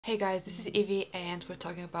Hey guys, this is Evie and we're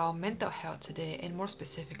talking about mental health today, and more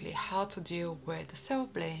specifically how to deal with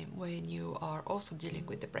self-blame when you are also dealing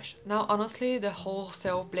with depression. Now honestly, the whole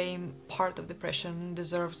self-blame part of depression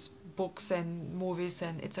deserves books and movies,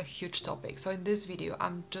 and it's a huge topic. So in this video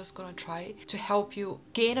I'm just gonna try to help you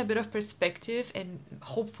gain a bit of perspective and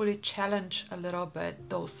hopefully challenge a little bit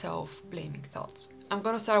those self-blaming thoughts. I'm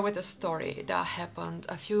gonna start with a story that happened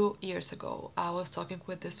a few years ago. I was talking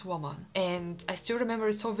with this woman and I still remember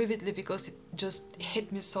it so vividly because it just hit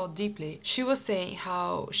me so deeply. She was saying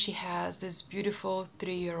how she has this beautiful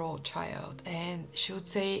 3-year-old child, and she would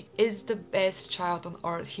say, "It's the best child on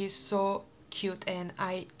earth. He's so cute and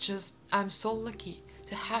I'm so lucky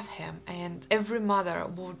to have him." And every mother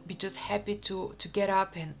would be just happy to get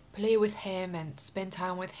up and play with him and spend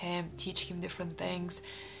time with him, teach him different things.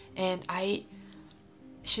 And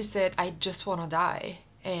she said, "I just want to die,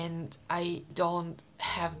 and I don't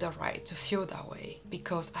have the right to feel that way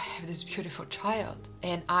because I have this beautiful child,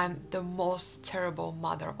 and I'm the most terrible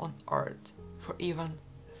mother on earth for even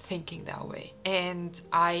thinking that way. And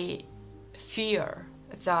I fear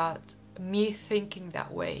that me thinking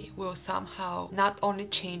that way will somehow not only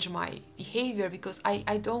change my behavior, because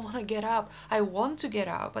I don't want to get up. I want to get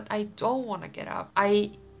up, but I don't want to get up.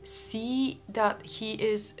 I see that he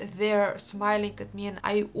is there smiling at me and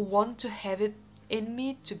I want to have it in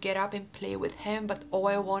me to get up and play with him, but all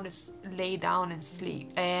I want is lay down and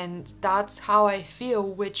sleep. And that's how I feel,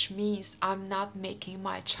 which means I'm not making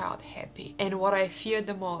my child happy. And what I fear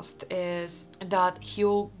the most is that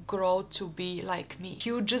he'll grow to be like me.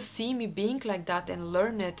 He'll just see me being like that and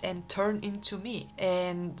learn it and turn into me.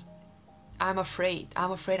 And I'm afraid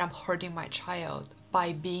I'm hurting my child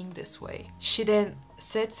by being this way." She then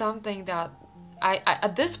said something that I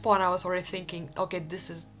at this point I was already thinking, okay, this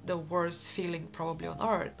is the worst feeling probably on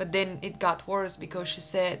earth. But then it got worse because she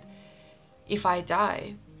said, "If I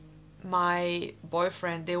die, my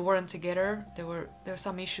boyfriend," they weren't together, there were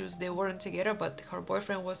some issues, they weren't together, but her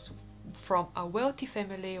boyfriend was from a wealthy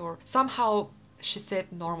family, or somehow she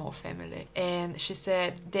said normal family, and she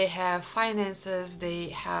said they have finances, they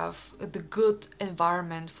have the good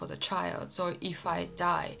environment for the child. So if I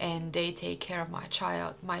die and they take care of my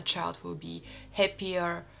child will be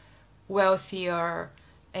happier, wealthier,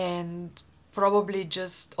 and probably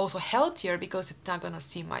just also healthier because it's not gonna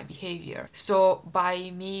see my behavior. So by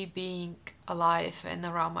me being alive and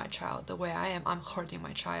around my child the way I am, I'm hurting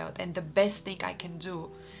my child, and the best thing I can do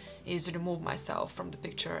is remove myself from the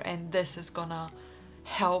picture, and this is gonna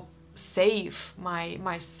help save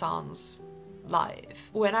my son's life."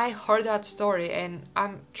 When I heard that story, and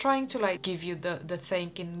I'm trying to like give you the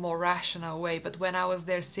thing in more rational way, but when I was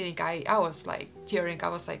there sitting, I was like tearing. I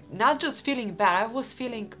was like not just feeling bad, I was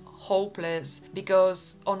feeling hopeless,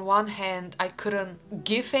 because on one hand I couldn't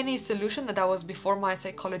give any solution, that was before my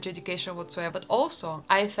psychology education whatsoever, but also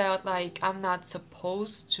I felt like I'm not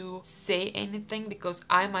supposed to say anything because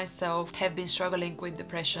I myself have been struggling with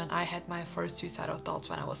depression. I had my first suicidal thoughts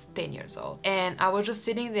when I was 10 years old, and I was just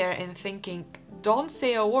sitting there and thinking, don't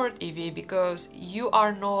say a word, Evie, because you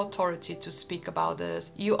are no authority to speak about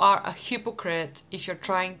this. You are a hypocrite if you're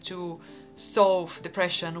trying to solve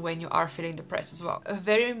depression when you are feeling depressed as well.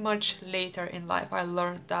 Very much later in life I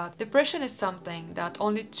learned that depression is something that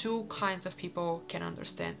only two kinds of people can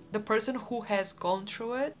understand: the person who has gone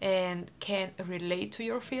through it and can relate to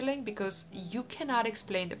your feeling, because you cannot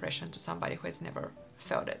explain depression to somebody who has never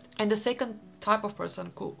felt it, and the second type of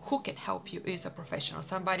person who can help you is a professional,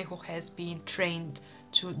 somebody who has been trained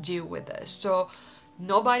to deal with this. So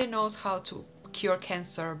nobody knows how to cure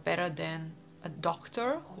cancer better than a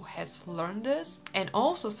doctor who has learned this, and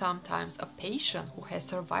also sometimes a patient who has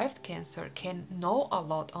survived cancer can know a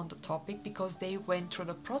lot on the topic because they went through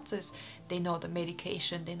the process. They know the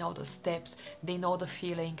medication, they know the steps, they know the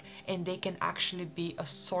feeling, and they can actually be a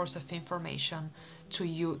source of information to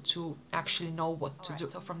you to actually know what to do.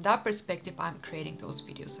 So from that perspective, I'm creating those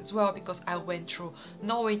videos as well, because I went through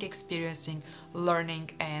knowing, experiencing,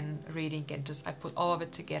 learning and reading, and just I put all of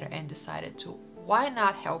it together and decided to, why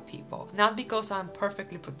not help people? Not because I'm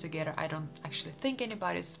perfectly put together. I don't actually think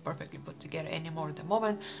anybody's perfectly put together anymore. The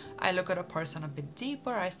moment I look at a person a bit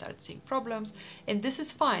deeper, I start seeing problems, and this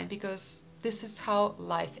is fine because this is how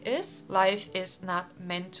life is. Life is not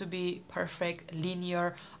meant to be perfect,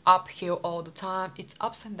 linear, uphill all the time. It's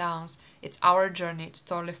ups and downs. It's our journey. It's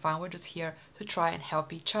totally fine. We're just here to try and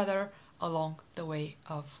help each other along the way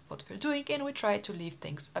of what we're doing, and we try to leave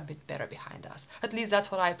things a bit better behind us. At least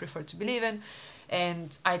that's what I prefer to believe in,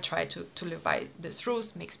 and I try to live by these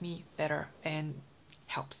rules. Makes me better and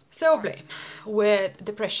helps. Self-blame with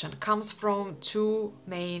depression comes from two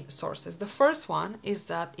main sources. The first one is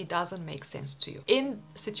that it doesn't make sense to you. In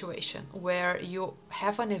a situation where you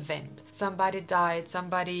have an event, somebody died,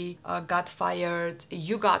 somebody got fired,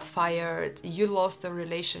 you lost a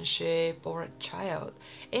relationship or a child,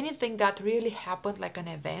 anything that really happened like an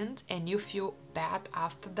event and you feel bad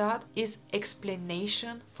after that is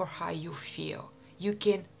explanation for how you feel. You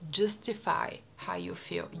can justify how you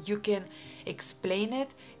feel. You can explain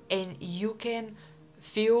it and you can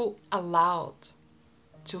feel allowed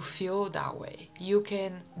to feel that way. You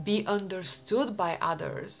can be understood by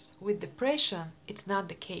others. With depression, it's not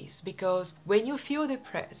the case, because when you feel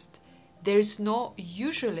depressed,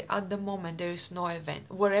 usually at the moment, there is no event.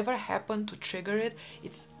 Whatever happened to trigger it,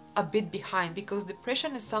 it's a bit behind, because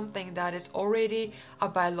depression is something that is already a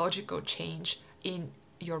biological change in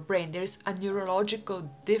your brain. There's a neurological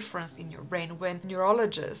difference in your brain. When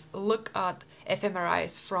neurologists look at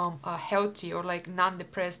fMRIs from a healthy or like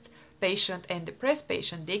non-depressed patient and depressed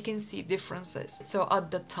patient, they can see differences. So at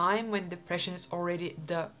the time when depression is already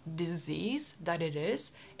the disease that it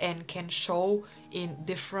is and can show in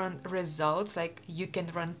different results, like you can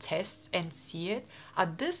run tests and see it,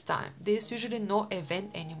 at this time there's usually no event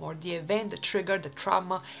anymore. The event, the trigger, the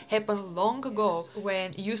trauma happened long ago.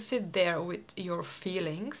 When you sit there with your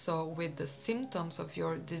feelings, so with the symptoms of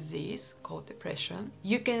your disease called depression,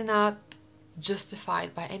 you cannot justify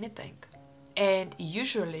it by anything. And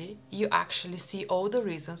usually you actually see all the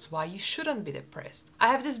reasons why you shouldn't be depressed. I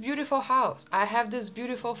have this beautiful house, I have this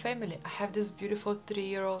beautiful family, I have this beautiful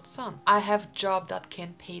 3-year-old son, I have a job that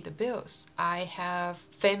can pay the bills, I have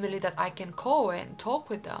family that I can call and talk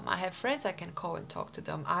with them, I have friends I can call and talk to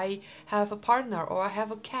them, I have a partner, or I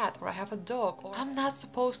have a cat, or I have a dog, or I'm not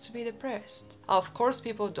supposed to be depressed. Of course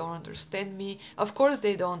people don't understand me, of course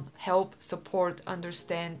they don't help, support,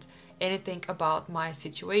 understand anything about my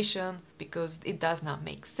situation, because it does not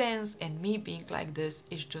make sense, and me being like this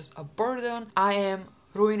is just a burden. I am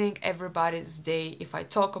ruining everybody's day. If I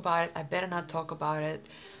talk about it, I better not talk about it,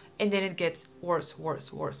 and then it gets worse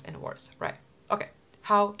and worse, right? Okay,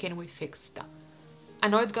 how can we fix that? I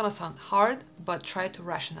know it's gonna sound hard, but try to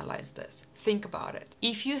rationalize this. Think about it.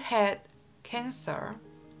 If you had cancer,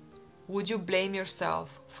 would you blame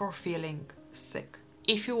yourself for feeling sick?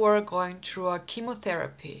 If you were going through a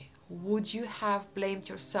chemotherapy, would you have blamed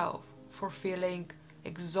yourself for feeling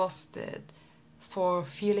exhausted, for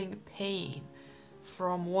feeling pain,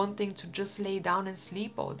 from wanting to just lay down and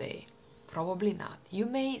sleep all day? Probably not. You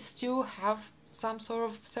may still have some sort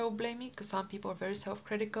of self-blaming, because some people are very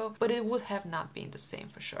self-critical, but it would have not been the same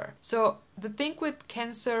for sure. So the thing with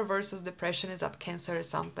cancer versus depression is that cancer is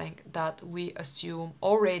something that we assume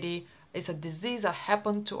already is a disease that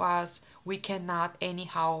happened to us. We cannot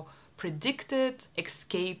anyhow predict it,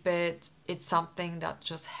 escape it. It's something that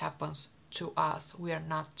just happens to us. We are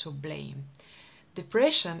not to blame.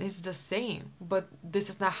 Depression is the same, but this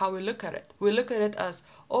is not how we look at it. We look at it as,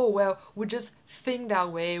 oh well, we just think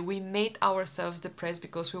that way. We made ourselves depressed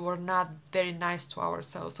because we were not very nice to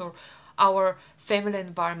ourselves, or our family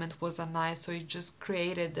environment wasn't nice, so it just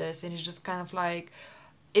created this, and it's just kind of like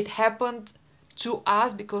it happened to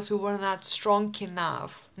us because we were not strong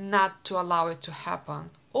enough not to allow it to happen.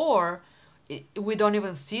 Or we don't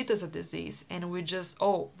even see it as a disease, and we just,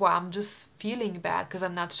 oh, well, I'm just feeling bad because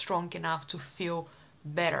I'm not strong enough to feel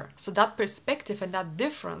better. So that perspective and that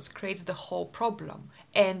difference creates the whole problem.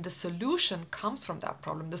 And the solution comes from that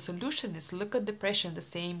problem. The solution is look at depression the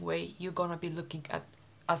same way you're gonna be looking at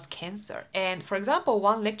as cancer. And for example,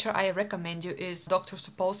 one lecture I recommend you is Dr.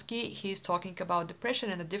 Sapolsky. He's talking about depression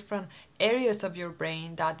and the different areas of your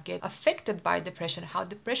brain that get affected by depression, how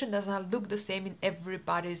depression does not look the same in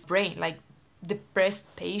everybody's brain. Like depressed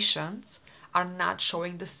patients are not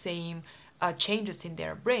showing the same changes in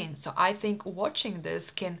their brain. So I think watching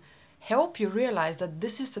this can help you realize that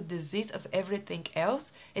this is a disease as everything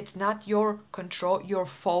else. It's not your control, your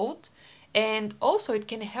fault. And also it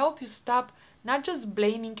can help you stop not just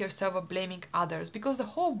blaming yourself or blaming others, because the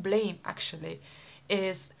whole blame actually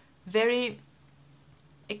is very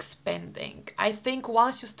expanding. I think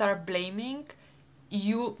once you start blaming,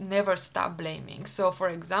 you never stop blaming. So for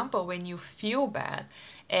example, when you feel bad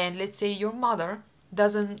and let's say your mother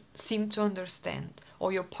doesn't seem to understand,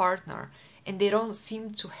 or your partner, and they don't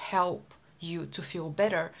seem to help you to feel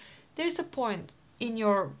better, there's a point in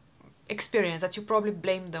your experience that you probably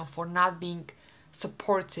blame them for not being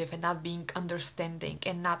supportive and not being understanding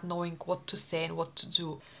and not knowing what to say and what to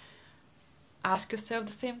do. Ask yourself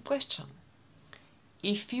the same question.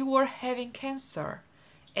 If you were having cancer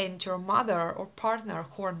and your mother or partner,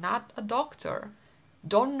 who are not a doctor,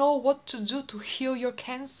 don't know what to do to heal your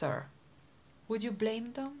cancer, Would you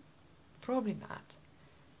blame them? Probably not.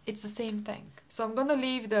 It's the same thing. So I'm gonna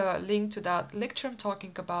leave the link to that lecture I'm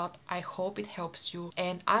talking about. I hope it helps you,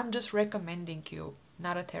 and I'm just recommending you,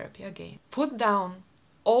 not a therapy again. Put down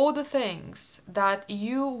all the things that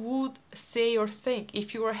you would say or think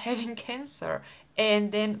if you were having cancer,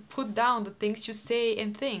 and then put down the things you say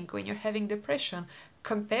and think when you're having depression.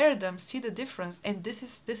 Compare them, see the difference, and this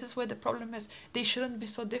is where the problem is. They shouldn't be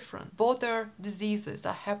so different. Both are diseases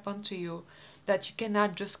that happen to you that you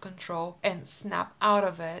cannot just control and snap out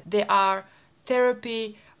of it. They are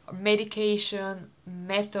therapy, medication,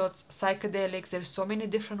 methods, psychedelics. There's so many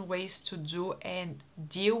different ways to do and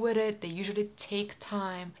deal with it. They usually take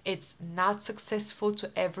time. It's not successful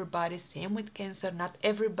to everybody. Same with cancer. Not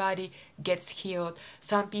everybody gets healed.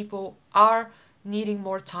 Some people are needing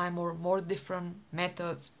more time or more different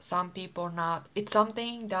methods. Some people not. It's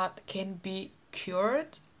something that can be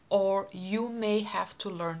cured, or you may have to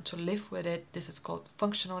learn to live with it. This is called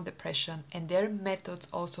functional depression, and there are methods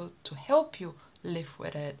also to help you live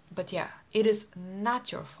with it. But yeah, it is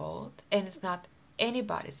not your fault, and it's not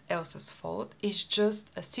anybody else's fault. It's just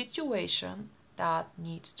a situation that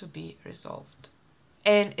needs to be resolved.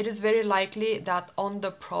 And it is very likely that on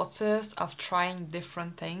the process of trying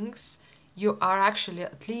different things, you are actually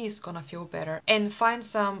at least gonna feel better and find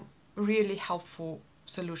some really helpful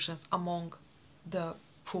solutions among the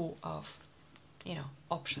pool of,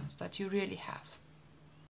 options that you really have.